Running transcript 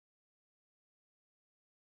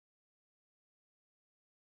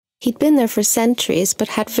He'd been there for centuries, but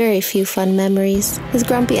had very few fun memories. His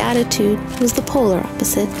grumpy attitude was the polar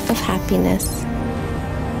opposite of happiness.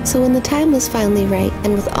 So when the time was finally right,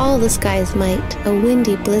 and with all the sky's might, a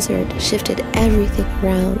windy blizzard shifted everything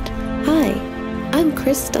around. "Hi, I'm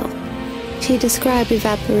Crystal." She described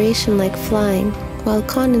evaporation like flying, while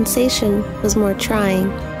condensation was more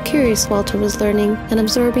trying. Curious Walter was learning and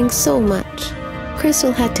absorbing so much.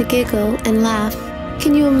 Crystal had to giggle and laugh.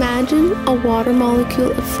 Can you imagine a water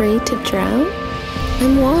molecule afraid to drown?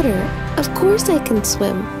 "I'm water. Of course I can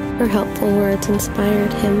swim." Her helpful words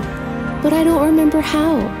inspired him. "But I don't remember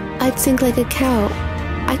how. I'd sink like a cow.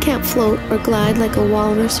 I can't float or glide like a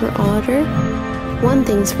walrus or otter." One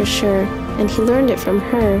thing's for sure, and he learned it from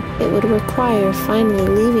her, it would require finally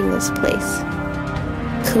leaving this place.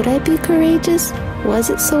 Could I be courageous? Was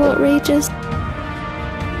it so outrageous?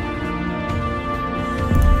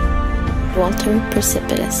 Walter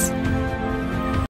Precipitous.